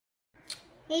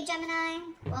Hey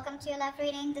Gemini, welcome to your love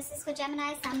reading. This is for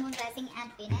Gemini, Sun, Moon, Rising and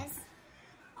Venus.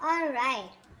 Alright.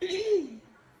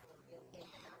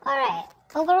 Alright.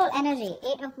 Overall energy,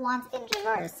 8 of Wands in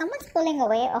reverse. Someone's pulling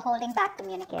away or holding back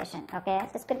communication, okay?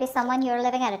 This could be someone you're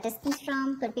living at a distance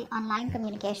from, could be online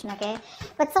communication, okay?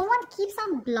 But someone keeps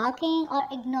on blocking or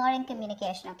ignoring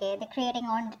communication, okay? They're creating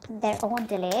on their own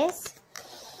delays.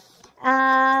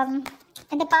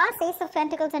 In the past, Ace of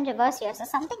Pentacles in reverse here, so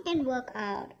something didn't work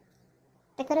out.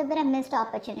 There could have been a missed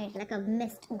opportunity, like a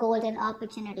missed golden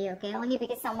opportunity, okay? Only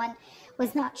because someone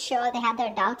was not sure, they had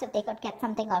their doubts if they could get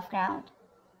something off ground.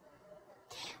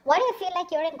 Why do you feel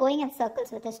like you're going in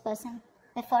circles with this person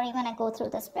before even I go through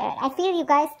the spread? I feel you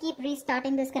guys keep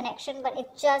restarting this connection, but it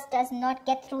just does not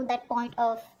get through that point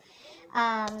of,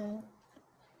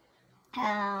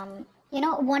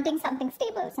 wanting something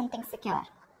stable, something secure,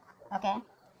 okay?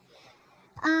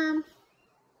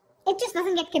 It just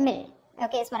doesn't get committed.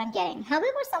 Okay, is what I'm getting. However,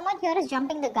 someone here is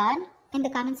jumping the gun in the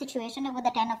current situation over the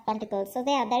 10 of Pentacles. So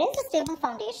there is a stable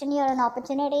foundation here, an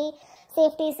opportunity,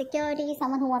 safety, security,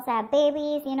 someone who wants to have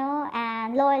babies,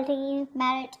 and loyalty,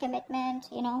 marriage, commitment,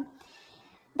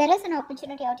 There is an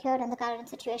opportunity out here in the current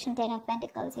situation, 10 of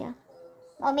Pentacles here.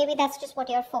 Or maybe that's just what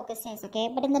your focus is, okay?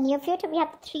 But in the near future, we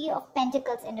have the 3 of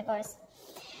Pentacles in reverse.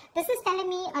 This is telling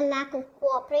me a lack of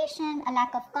cooperation, a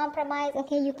lack of compromise,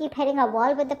 okay? You keep hitting a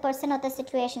wall with the person or the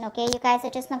situation, okay? You guys are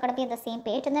just not going to be on the same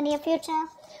page in the near future.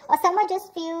 Or someone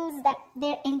just feels that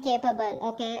they're incapable,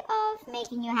 okay, of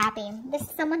making you happy. This is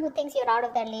someone who thinks you're out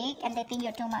of their league and they think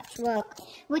you're too much work,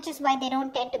 which is why they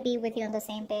don't tend to be with you on the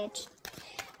same page.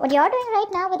 What you're doing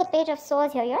right now with the Page of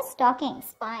Swords here, you're stalking,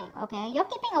 spying, okay? You're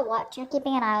keeping a watch, you're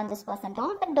keeping an eye on this person.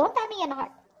 Don't tell me you're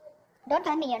not. Don't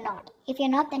tell me you're not. If you're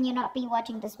not, then you're not be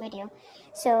watching this video.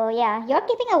 So yeah, you're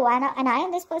keeping an eye on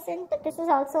this person, but this is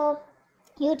also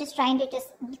you just trying to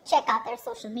just check out their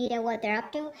social media, what they're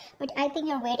up to. But I think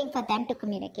you're waiting for them to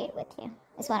communicate with you,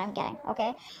 is what I'm getting,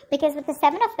 okay? Because with the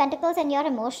 7 of Pentacles and your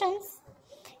emotions,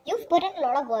 you've put in a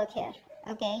lot of work here,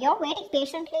 okay? You're waiting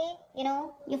patiently,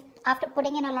 after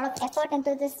putting in a lot of effort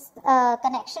into this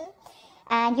connection.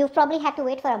 And you've probably had to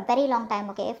wait for a very long time,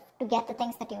 okay, to get the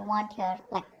things that you want here.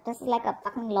 Like, this is like a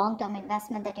fucking long-term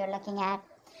investment that you're looking at.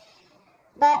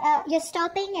 But you're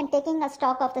stopping and taking a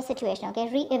stock of the situation, okay,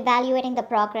 re-evaluating the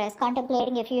progress,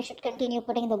 contemplating if you should continue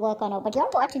putting the work on it. But you're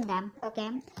watching them, okay.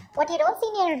 What you don't see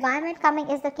in your environment coming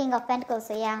is the King of Pentacles.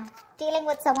 So yeah, dealing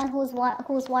with someone who's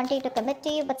wanting to commit to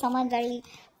you, but someone very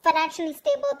financially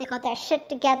stable, they got their shit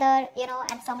together,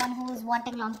 and someone who's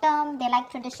wanting long-term, they like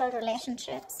traditional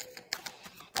relationships.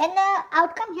 In the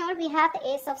outcome here, we have the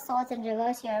Ace of Swords in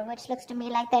reverse here, which looks to me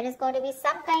like there is going to be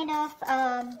some kind of,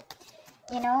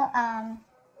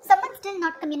 someone still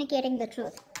not communicating the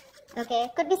truth. Okay,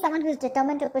 could be someone who's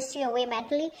determined to push you away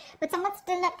mentally, but someone's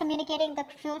still not communicating the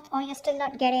truth, or you're still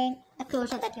not getting the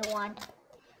closure that you want.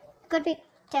 Could be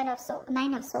 9 of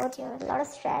Swords here, a lot of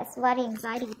stress, worry,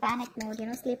 anxiety, panic mode,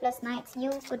 sleepless nights.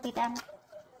 You could be them.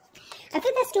 I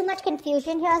feel there's too much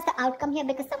confusion here as the outcome here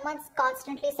because someone's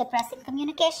constantly suppressing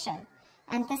communication.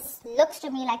 And this looks to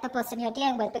me like the person you're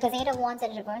dealing with because 8 of Wands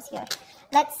in reverse here.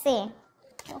 Let's see.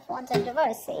 2 of Wands in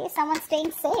reverse. See, someone's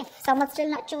staying safe. Someone's still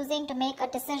not choosing to make a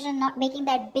decision, not making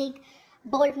that big,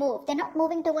 bold move. They're not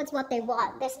moving towards what they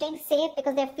want. They're staying safe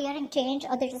because they're fearing change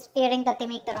or they're just fearing that they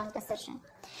make the wrong decision.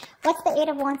 What's the 8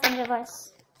 of Wands in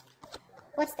reverse?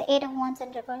 What's the 8 of Wands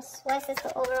in reverse? What is this,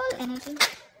 the overall energy?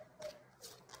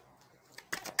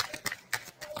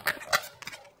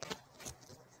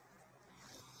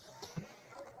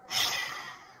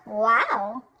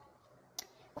 Wow.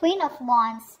 Queen of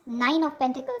Wands, 9 of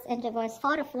Pentacles in reverse,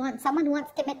 4 of Wands. Someone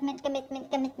wants commitment.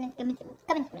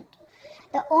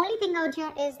 The only thing out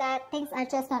here is that things are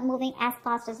just not moving as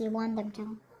fast as you want them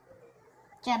to.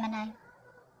 Gemini.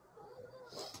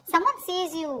 Someone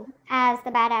sees you as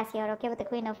the badass here, okay, with the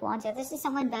Queen of Wands here. This is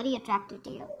someone very attractive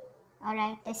to you.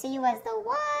 Alright. They see you as the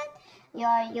one.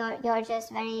 You're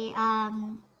just very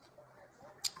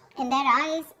in their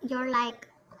eyes, you're like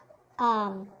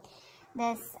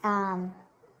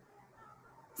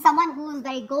someone who is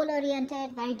very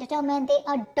goal-oriented, very determined. They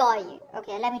adore you.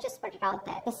 Okay, let me just put it out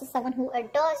there. This is someone who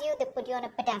adores you. They put you on a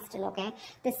pedestal, okay?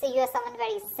 They see you as someone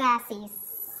very sassy,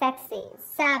 sexy,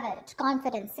 savage,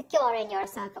 confident, secure in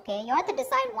yourself, okay? You're the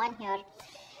desired one here.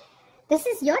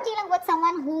 You're dealing with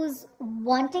someone who was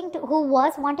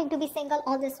wanting to be single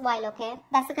all this while, okay?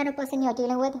 That's the kind of person you're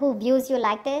dealing with who views you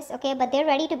like this, okay? But they're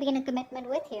ready to be in a commitment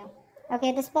with you.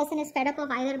 Okay, this person is fed up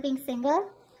of either being single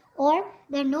or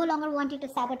they're no longer wanting to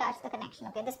sabotage the connection.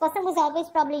 Okay, this person was always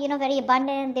probably, very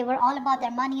abundant. They were all about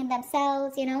their money and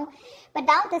themselves, but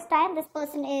now this time this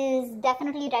person is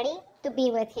definitely ready to be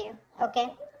with you.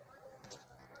 Okay,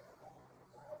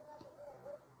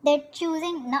 they're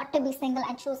choosing not to be single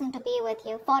and choosing to be with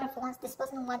you. Four of Wands, this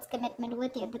person wants commitment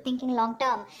with you. They're thinking long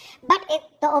term. But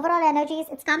the overall energies,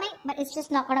 it's coming, but it's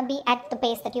just not going to be at the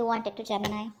pace that you want it to,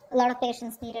 Gemini. A lot of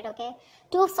patience needed, okay?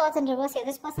 Two of Swords in reverse here.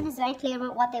 This person is very clear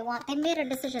about what they want. They made a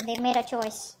decision. They made a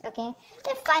choice, okay?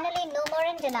 They're finally no more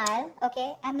in denial,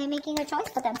 okay? And they're making a choice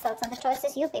for themselves. And the choice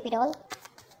is you, baby doll.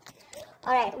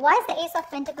 Alright, why is the Ace of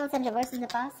Pentacles in reverse in the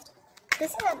past?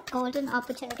 This is a golden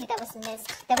opportunity that was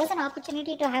missed. There was an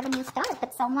opportunity to have a new start,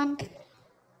 but someone...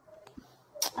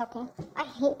 Okay, I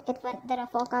hate it when there are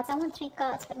 4 cards. I want 3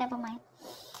 cards, but never mind.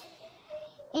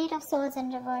 8 of Swords in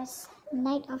reverse.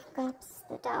 Knight of Cups,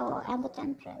 the Tower, and the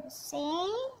Temperance.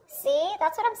 See?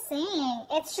 That's what I'm saying.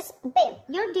 It's just, babe,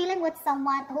 you're dealing with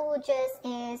someone who just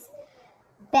is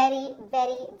very,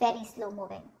 very, very slow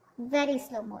moving. Very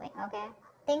slow moving, okay?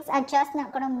 Things are just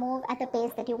not going to move at the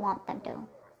pace that you want them to.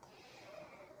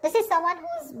 This is someone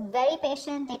who's very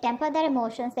patient. They temper their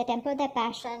emotions, they temper their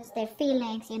passions, their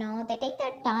feelings, they take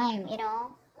their time,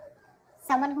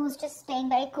 Someone who's just staying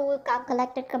very cool, calm,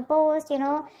 collected, composed,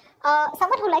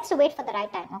 someone who likes to wait for the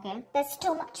right time, okay? There's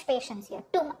too much patience here,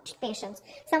 too much patience.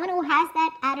 Someone who has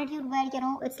that attitude where,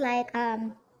 it's like,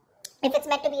 if it's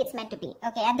meant to be, it's meant to be,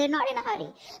 okay? And they're not in a hurry.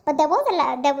 But there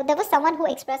was someone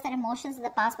who expressed their emotions in the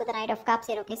past with the Knight of Cups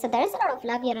here, okay? So there is a lot of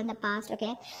love here in the past,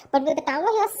 okay? But with the Tower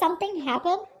here, something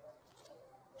happened,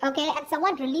 okay? And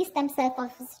someone released themselves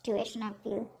of the situation, I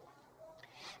feel.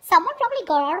 Someone probably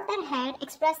got out of their head,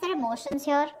 expressed their emotions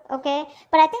here, okay?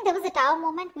 But I think there was a Tower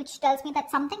moment which tells me that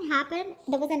something happened.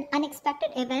 There was an unexpected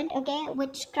event, okay,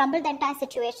 which crumbled the entire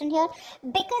situation here.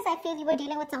 Because I feel you were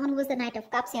dealing with someone who was the Knight of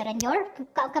Cups here, and you're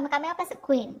coming up as a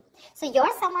queen. So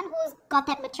you're someone who's got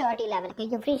that maturity level, okay?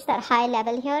 You've reached that high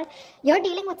level here. You're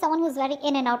dealing with someone who's very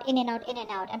in and out, in and out, in and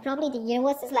out. And probably the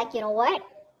universe is like, you know what?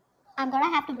 I'm going to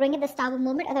have to bring in this Tower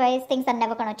moment, otherwise things are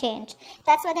never going to change.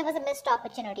 That's why there was a missed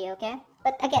opportunity, okay?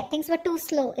 But again, things were too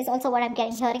slow is also what I'm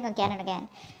hearing again and again.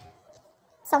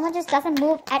 Someone just doesn't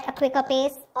move at a quicker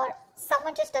pace, or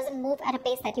someone just doesn't move at a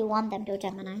pace that you want them to,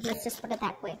 Gemini. Let's just put it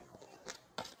that way.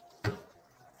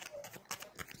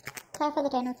 Try for the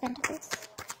 10 of Pentacles.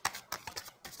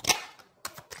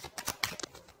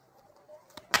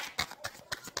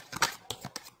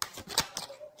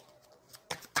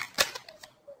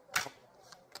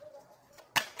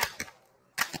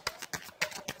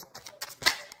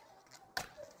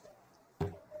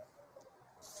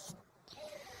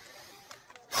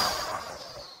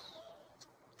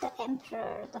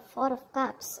 Emperor, the 4 of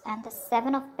Cups, and the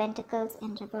 7 of Pentacles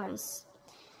in reverse.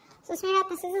 So, sweetheart,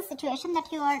 this is a situation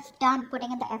that you are done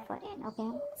putting in the effort in, okay?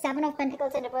 7 of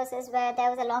Pentacles in reverse is where there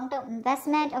was a long-term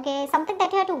investment, okay? Something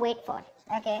that you had to wait for,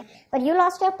 okay? But you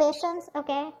lost your patience,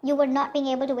 okay? You were not being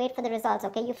able to wait for the results,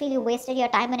 okay? You feel you wasted your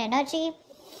time and energy.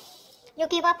 You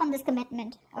gave up on this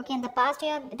commitment, okay? In the past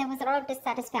year, there was a lot of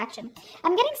dissatisfaction.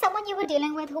 I'm getting someone you were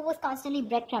dealing with who was constantly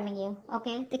breadcrumbing you,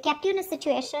 okay? They kept you in a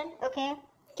situation, okay?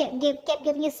 Kept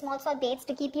giving you small baits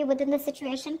to keep you within the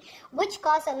situation, which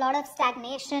caused a lot of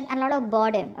stagnation and a lot of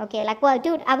boredom, okay? Like, well,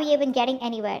 dude, are we even getting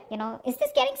anywhere, Is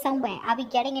this getting somewhere? Are we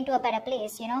getting into a better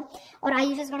place, Or are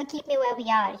you just going to keep me where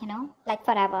we are, like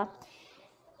forever?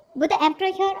 With the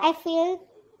Emperor here, I feel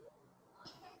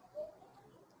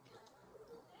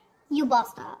you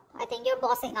bossed up. I think you're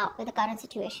bossing up with the current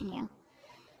situation here.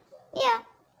 Yeah.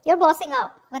 You're bossing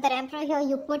out. With the Emperor here,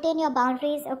 you put in your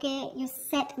boundaries, okay? You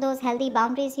set those healthy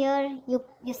boundaries here. You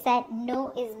said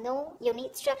no is no. You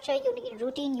need structure, you need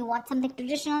routine, you want something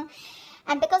traditional.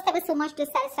 And because there was so much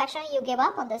dissatisfaction, you gave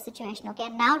up on the situation, okay?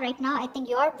 And now, right now, I think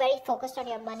you're very focused on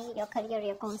your money, your career,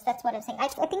 your goals. That's what I'm saying. I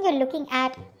think you're looking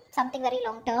at something very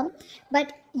long term,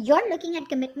 but you're looking at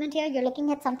commitment here. You're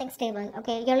looking at something stable,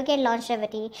 okay? You're looking at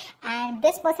longevity. And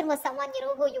this person was someone,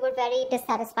 who you were very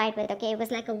dissatisfied with, okay? It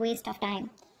was like a waste of time.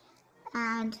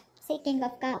 And see, King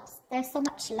of Cups, there's so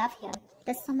much love here.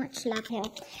 There's so much love here.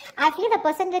 I feel the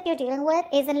person that you're dealing with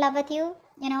is in love with you,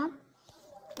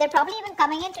 They're probably even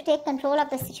coming in to take control of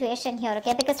the situation here,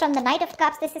 okay? Because from the Knight of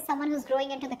Cups, this is someone who's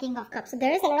growing into the King of Cups. So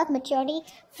there is a lot of maturity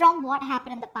from what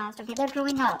happened in the past, okay? They're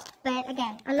growing up. But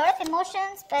again, a lot of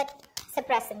emotions, but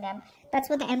suppressing them. That's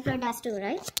what the Emperor does too,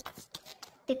 right?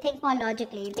 They think more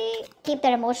logically. They keep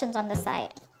their emotions on the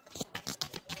side.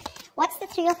 What's the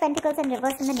 3 of Pentacles in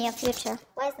reverse in the near future?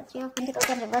 Why is the 3 of Pentacles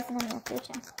in reverse in the near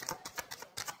future?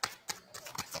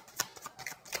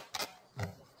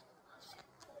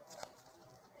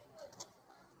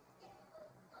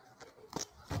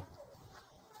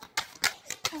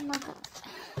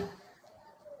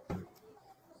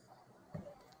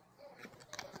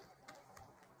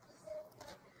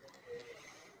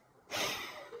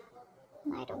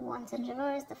 Knight of Wands in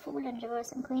reverse, the Fool in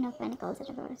reverse, and Queen of Pentacles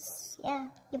in reverse. Yeah,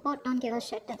 you both don't give a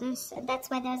shit to this. That's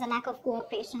why there's a lack of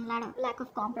cooperation, lack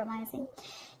of compromising.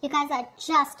 You guys are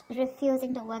just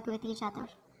refusing to work with each other,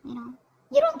 you know.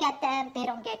 You don't get them, they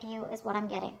don't get you, is what I'm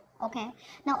getting, okay?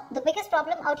 Now, the biggest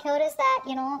problem out here is that,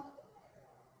 you know,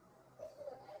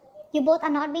 you both are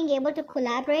not being able to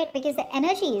collaborate because the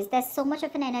energies, there's so much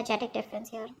of an energetic difference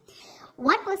here.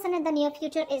 One person in the near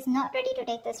future is not ready to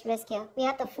take this risk here. We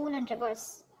have the Fool in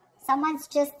reverse. Someone's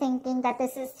just thinking that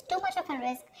this is too much of a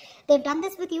risk. They've done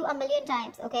this with you a million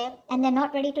times, okay? And they're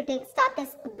not ready to start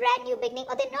this brand new beginning,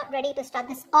 or they're not ready to start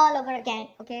this all over again,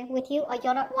 okay, with you, or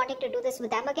you're not wanting to do this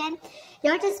with them again.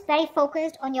 You're just very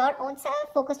focused on your own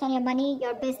self, focused on your money,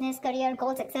 your business, career,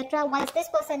 goals, etc. Whilst this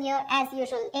person here, as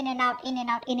usual, in and out, in and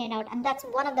out, in and out. And that's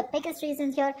one of the biggest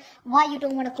reasons here why you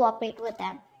don't want to cooperate with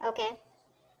them, okay?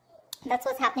 That's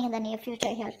what's happening in the near future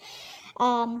here.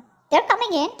 They're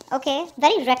coming in, okay,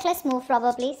 very reckless move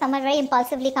probably. Someone very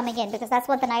impulsively coming in, because that's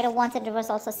what the Knight of Wands in reverse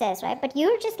also says, right? But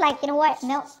you're just like, you know what,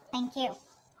 no, thank you.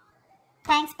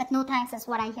 Thanks, but no thanks is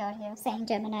what I hear here saying,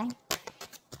 Gemini.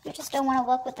 You just don't want to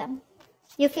work with them.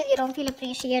 You don't feel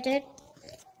appreciated.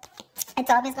 It's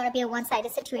always going to be a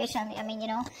one-sided situation, I mean, you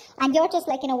know. And you're just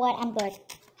like, you know what, I'm good.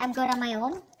 I'm good on my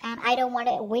own, and I don't want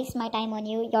to waste my time on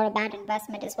you. You're a bad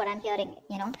investment is what I'm hearing,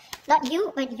 you know. Not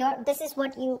you, but this is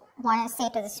what you want to say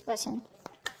to this person.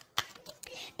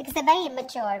 Because they're very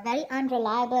immature, very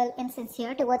unreliable,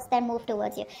 insincere towards their move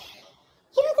towards you.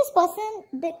 You know, this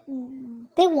person,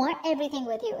 they want everything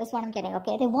with you is what I'm getting,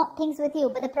 okay? They want things with you,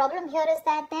 but the problem here is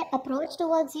that their approach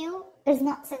towards you is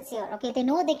not sincere, okay? They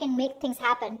know they can make things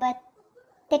happen, but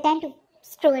they tend to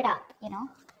screw it up, you know.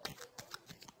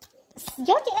 You're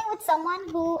dealing with someone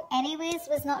who anyways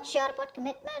was not sure about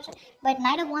commitment, but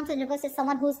Knight of Wands in reverse is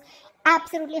someone who's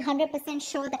absolutely 100%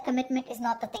 sure that commitment is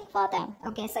not the thing for them.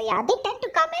 Okay, so yeah, they tend to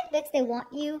come in because they want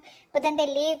you, but then they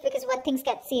leave because when things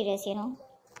get serious, you know.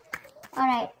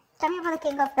 Alright, tell me about the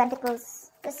King of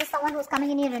Pentacles. This is someone who's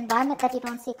coming in your environment that you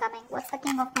don't see coming. What's the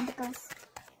King of Pentacles?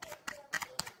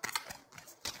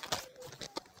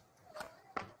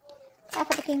 Tell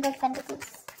for the King of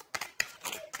Pentacles.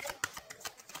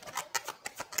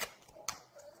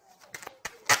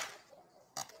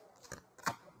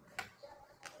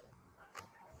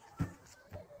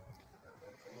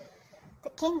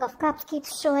 King of Cups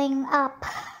keeps showing up.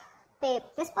 Babe,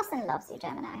 this person loves you,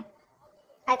 Gemini.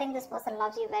 I think this person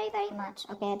loves you very, very much,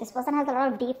 okay? This person has a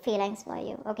lot of deep feelings for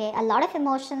you, okay? A lot of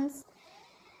emotions,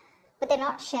 but they're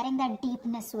not sharing that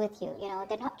deepness with you, you know?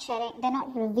 They're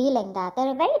not revealing that.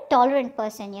 They're a very tolerant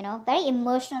person, you know? Very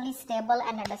emotionally stable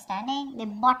and understanding. They're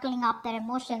bottling up their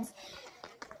emotions.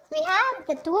 We have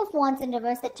the Two of Wands in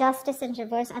reverse, the Justice in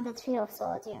reverse, and the Three of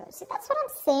Swords here. See, that's what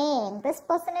I'm saying. This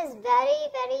person is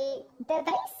they're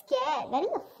very scared, very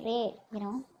afraid, you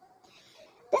know.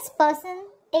 This person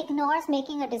ignores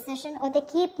making a decision, or they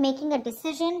keep making a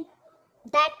decision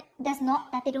that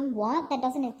they don't want, that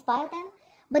doesn't inspire them,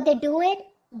 but they do it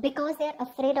because they're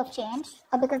afraid of change,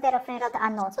 or because they're afraid of the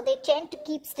unknown. So they tend to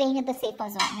keep staying in the safer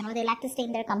zone, you know. They like to stay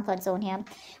in their comfort zone here,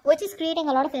 which is creating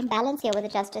a lot of imbalance here with the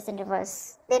Justice in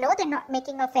reverse. They know they're not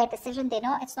making a fair decision. They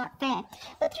know it's not fair.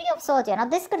 The Three of Swords, you know,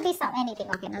 this could be anything,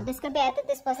 okay? Now this could be either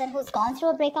this person who's gone through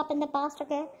a breakup in the past,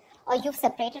 okay, or you've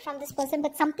separated from this person,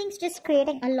 but something's just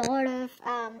creating a lot of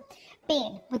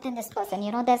pain within this person,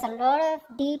 you know. There's a lot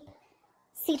of deep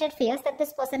seated fears that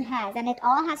this person has, and it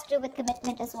all has to do with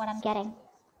commitment is what I'm getting.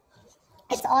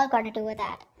 It's all got to do with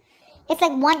that. It's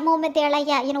like one moment they're like,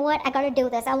 yeah, you know what, I got to do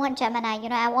this. I want Gemini, you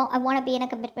know, I want to be in a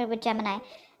commitment with Gemini.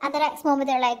 And the next moment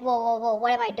they're like, whoa,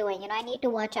 what am I doing? You know, I need to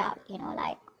watch out, you know,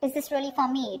 like, is this really for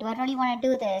me? Do I really want to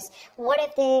do this? What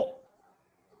if they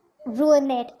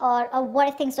ruin it, or what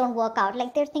if things don't work out?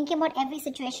 Like, they're thinking about every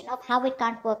situation of how it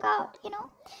can't work out, you know.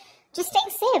 Just staying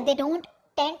safe. They don't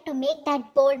tend to make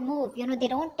that bold move, you know. They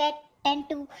don't tend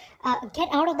to get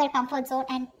out of their comfort zone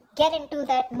and get into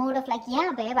that mode of like,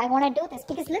 yeah, babe, I want to do this.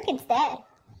 Because look, it's there.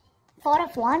 Four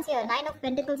of Wands here, Nine of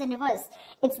Pentacles in reverse.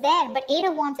 It's there, but Eight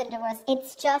of Wands in reverse.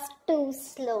 It's just too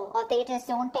slow, or they just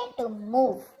don't tend to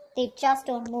move. They just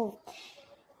don't move.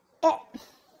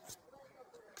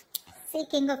 See,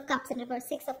 King of Cups in reverse,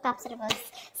 Six of Cups in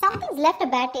reverse. Something's left a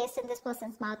bad taste in this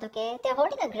person's mouth, okay? They're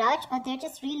holding a grudge, or they're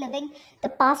just reliving the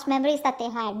past memories that they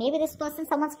had. Maybe this person,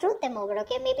 someone screwed them over,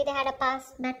 okay? Maybe they had a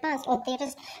bad past, or they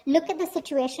just look at the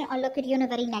situation or look at you in a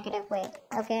very negative way,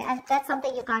 okay? And that's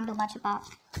something you can't do much about.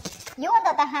 You, on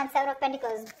the other hand, Seven of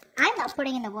Pentacles, I'm not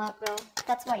putting in the work, bro.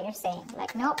 That's what you're saying.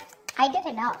 Like, nope, I did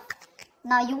enough.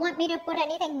 Now, you want me to put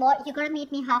anything more, you gotta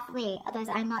meet me halfway. Otherwise,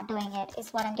 I'm not doing it,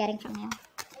 is what I'm getting from you.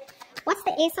 What's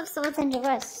the Ace of Swords in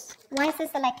reverse? Why is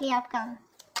this a likely outcome?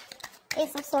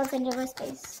 Ace of Swords in reverse,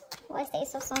 please. Why is the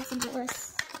Ace of Swords in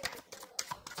reverse?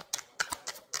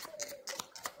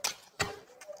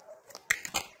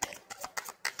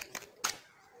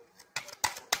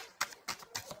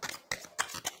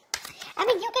 I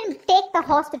mean, you can take the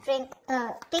horse to drink,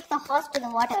 take the horse to the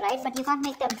water, right? But you can't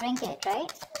make them drink it,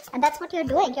 right? And that's what you're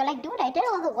doing. You're like, dude, I did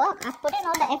all the work. I've put in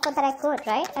all the effort that I could,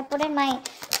 right? I put in my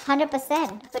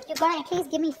 100%. But you gotta at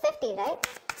least give me 50, right?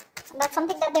 And that's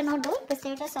something that they're not doing because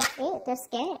they're just afraid. They're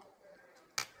scared.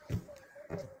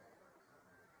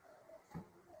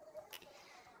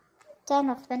 Ten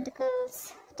of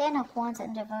Pentacles, 10 of Wands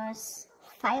in reverse,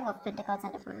 5 of Pentacles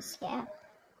in reverse. Yeah.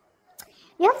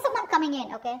 You have someone coming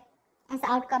in, okay? As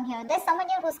the outcome here. There's someone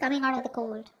here who's coming out of the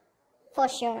cold. For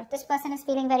sure. This person is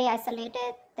feeling very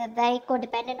isolated. They're very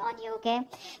codependent on you, okay?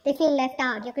 They feel left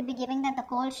out. You could be giving them the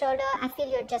cold shoulder. I feel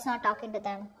you're just not talking to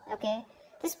them, okay?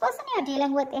 This person you're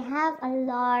dealing with, they have a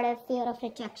lot of fear of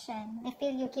rejection. They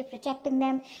feel you keep rejecting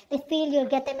them. They feel you'll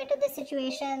get them into this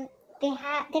situation. They're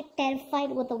terrified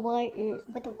with the word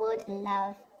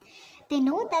love. They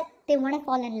know that they want to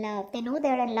fall in love. They know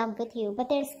they're in love with you, but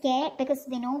they're scared because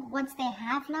they know once they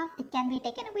have love, it can be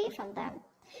taken away from them.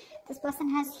 This person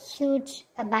has huge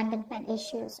abandonment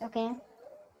issues, okay?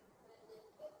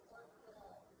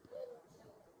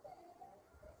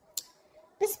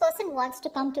 This person wants to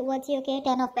come towards you, okay?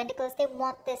 10 of Pentacles. They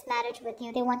want this marriage with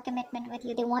you. They want commitment with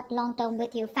you. They want long-term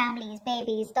with you. Families,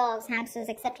 babies, dogs, hamsters,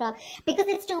 etc. Because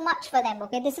it's too much for them,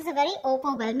 okay? This is a very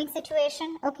overwhelming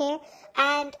situation, okay?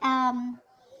 And,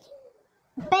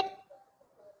 but,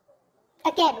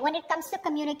 again, when it comes to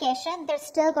communication, they're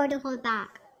still going to hold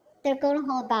back. They're going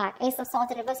to hold back. Ace of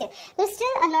Swords in reverse here. There's still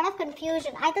a lot of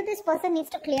confusion. Either this person needs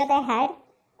to clear their head,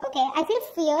 okay? I feel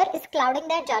fear is clouding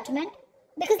their judgment.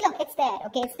 Because look, it's there,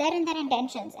 okay? It's there in their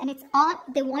intentions. And it's all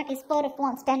they want is 4 of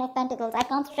Wands, 10 of Pentacles. I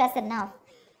can't stress enough.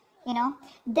 You know,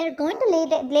 they're going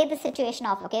to lay the situation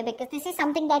off, okay? Because this is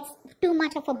something that's too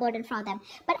much of a burden for them.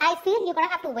 But I feel you're going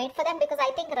to have to wait for them because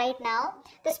I think right now,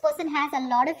 this person has a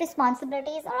lot of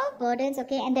responsibilities, a lot of burdens,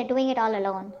 okay? And they're doing it all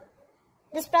alone.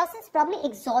 This person is probably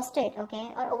exhausted,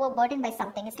 okay? Or overburdened by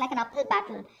something. It's like an uphill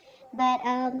battle. But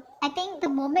I think the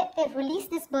moment they release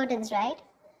these burdens, right?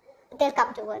 They'll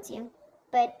come towards you.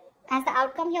 But as the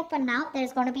outcome here for now,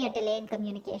 there's going to be a delay in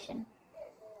communication.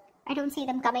 I don't see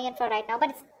them coming in for right now,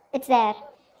 but it's there.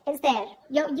 It's there.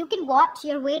 You can watch.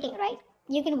 You're waiting, right?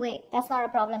 You can wait. That's not a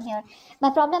problem here. My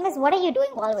problem is, what are you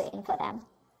doing while waiting for them?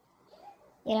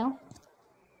 You know?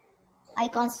 Are you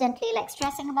constantly like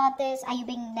stressing about this? Are you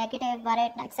being negative,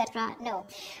 worried, etc.? No.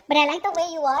 But I like the way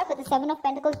you are with the 7 of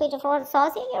Pentacles, Page of Swords.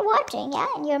 You're watching, yeah?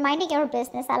 And you're minding your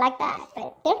business. I like that.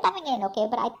 But they're coming in, okay?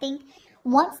 But I think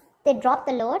once they drop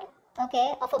the load,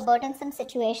 okay, of a burdensome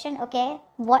situation, okay,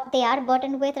 what they are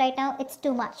burdened with right now, it's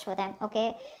too much for them,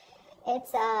 okay.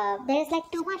 It's, there's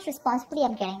like too much responsibility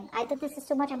I'm getting. Either this is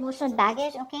too much emotional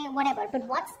baggage, okay, whatever. But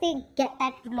once they get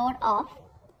that load off,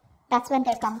 that's when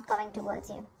they're coming towards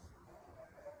you.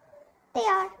 They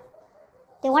are.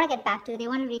 They want to get back to you. They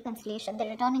want a reconciliation.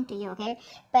 They're returning to you, okay.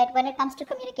 But when it comes to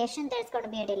communication, there's going to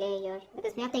be a delay here.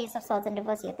 Because we have the Ace of Swords in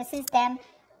reverse here. This is them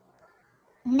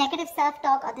negative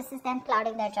self-talk, or this is them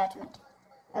clouding their judgment,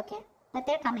 okay? But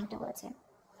they're coming towards you.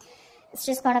 It's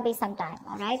just going to be some time,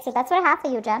 alright? So that's what I have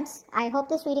for you, gems. I hope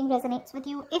this reading resonates with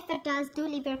you. If it does, do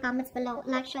leave your comments below.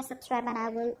 Like, share, subscribe, and I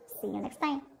will see you next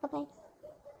time. Bye-bye.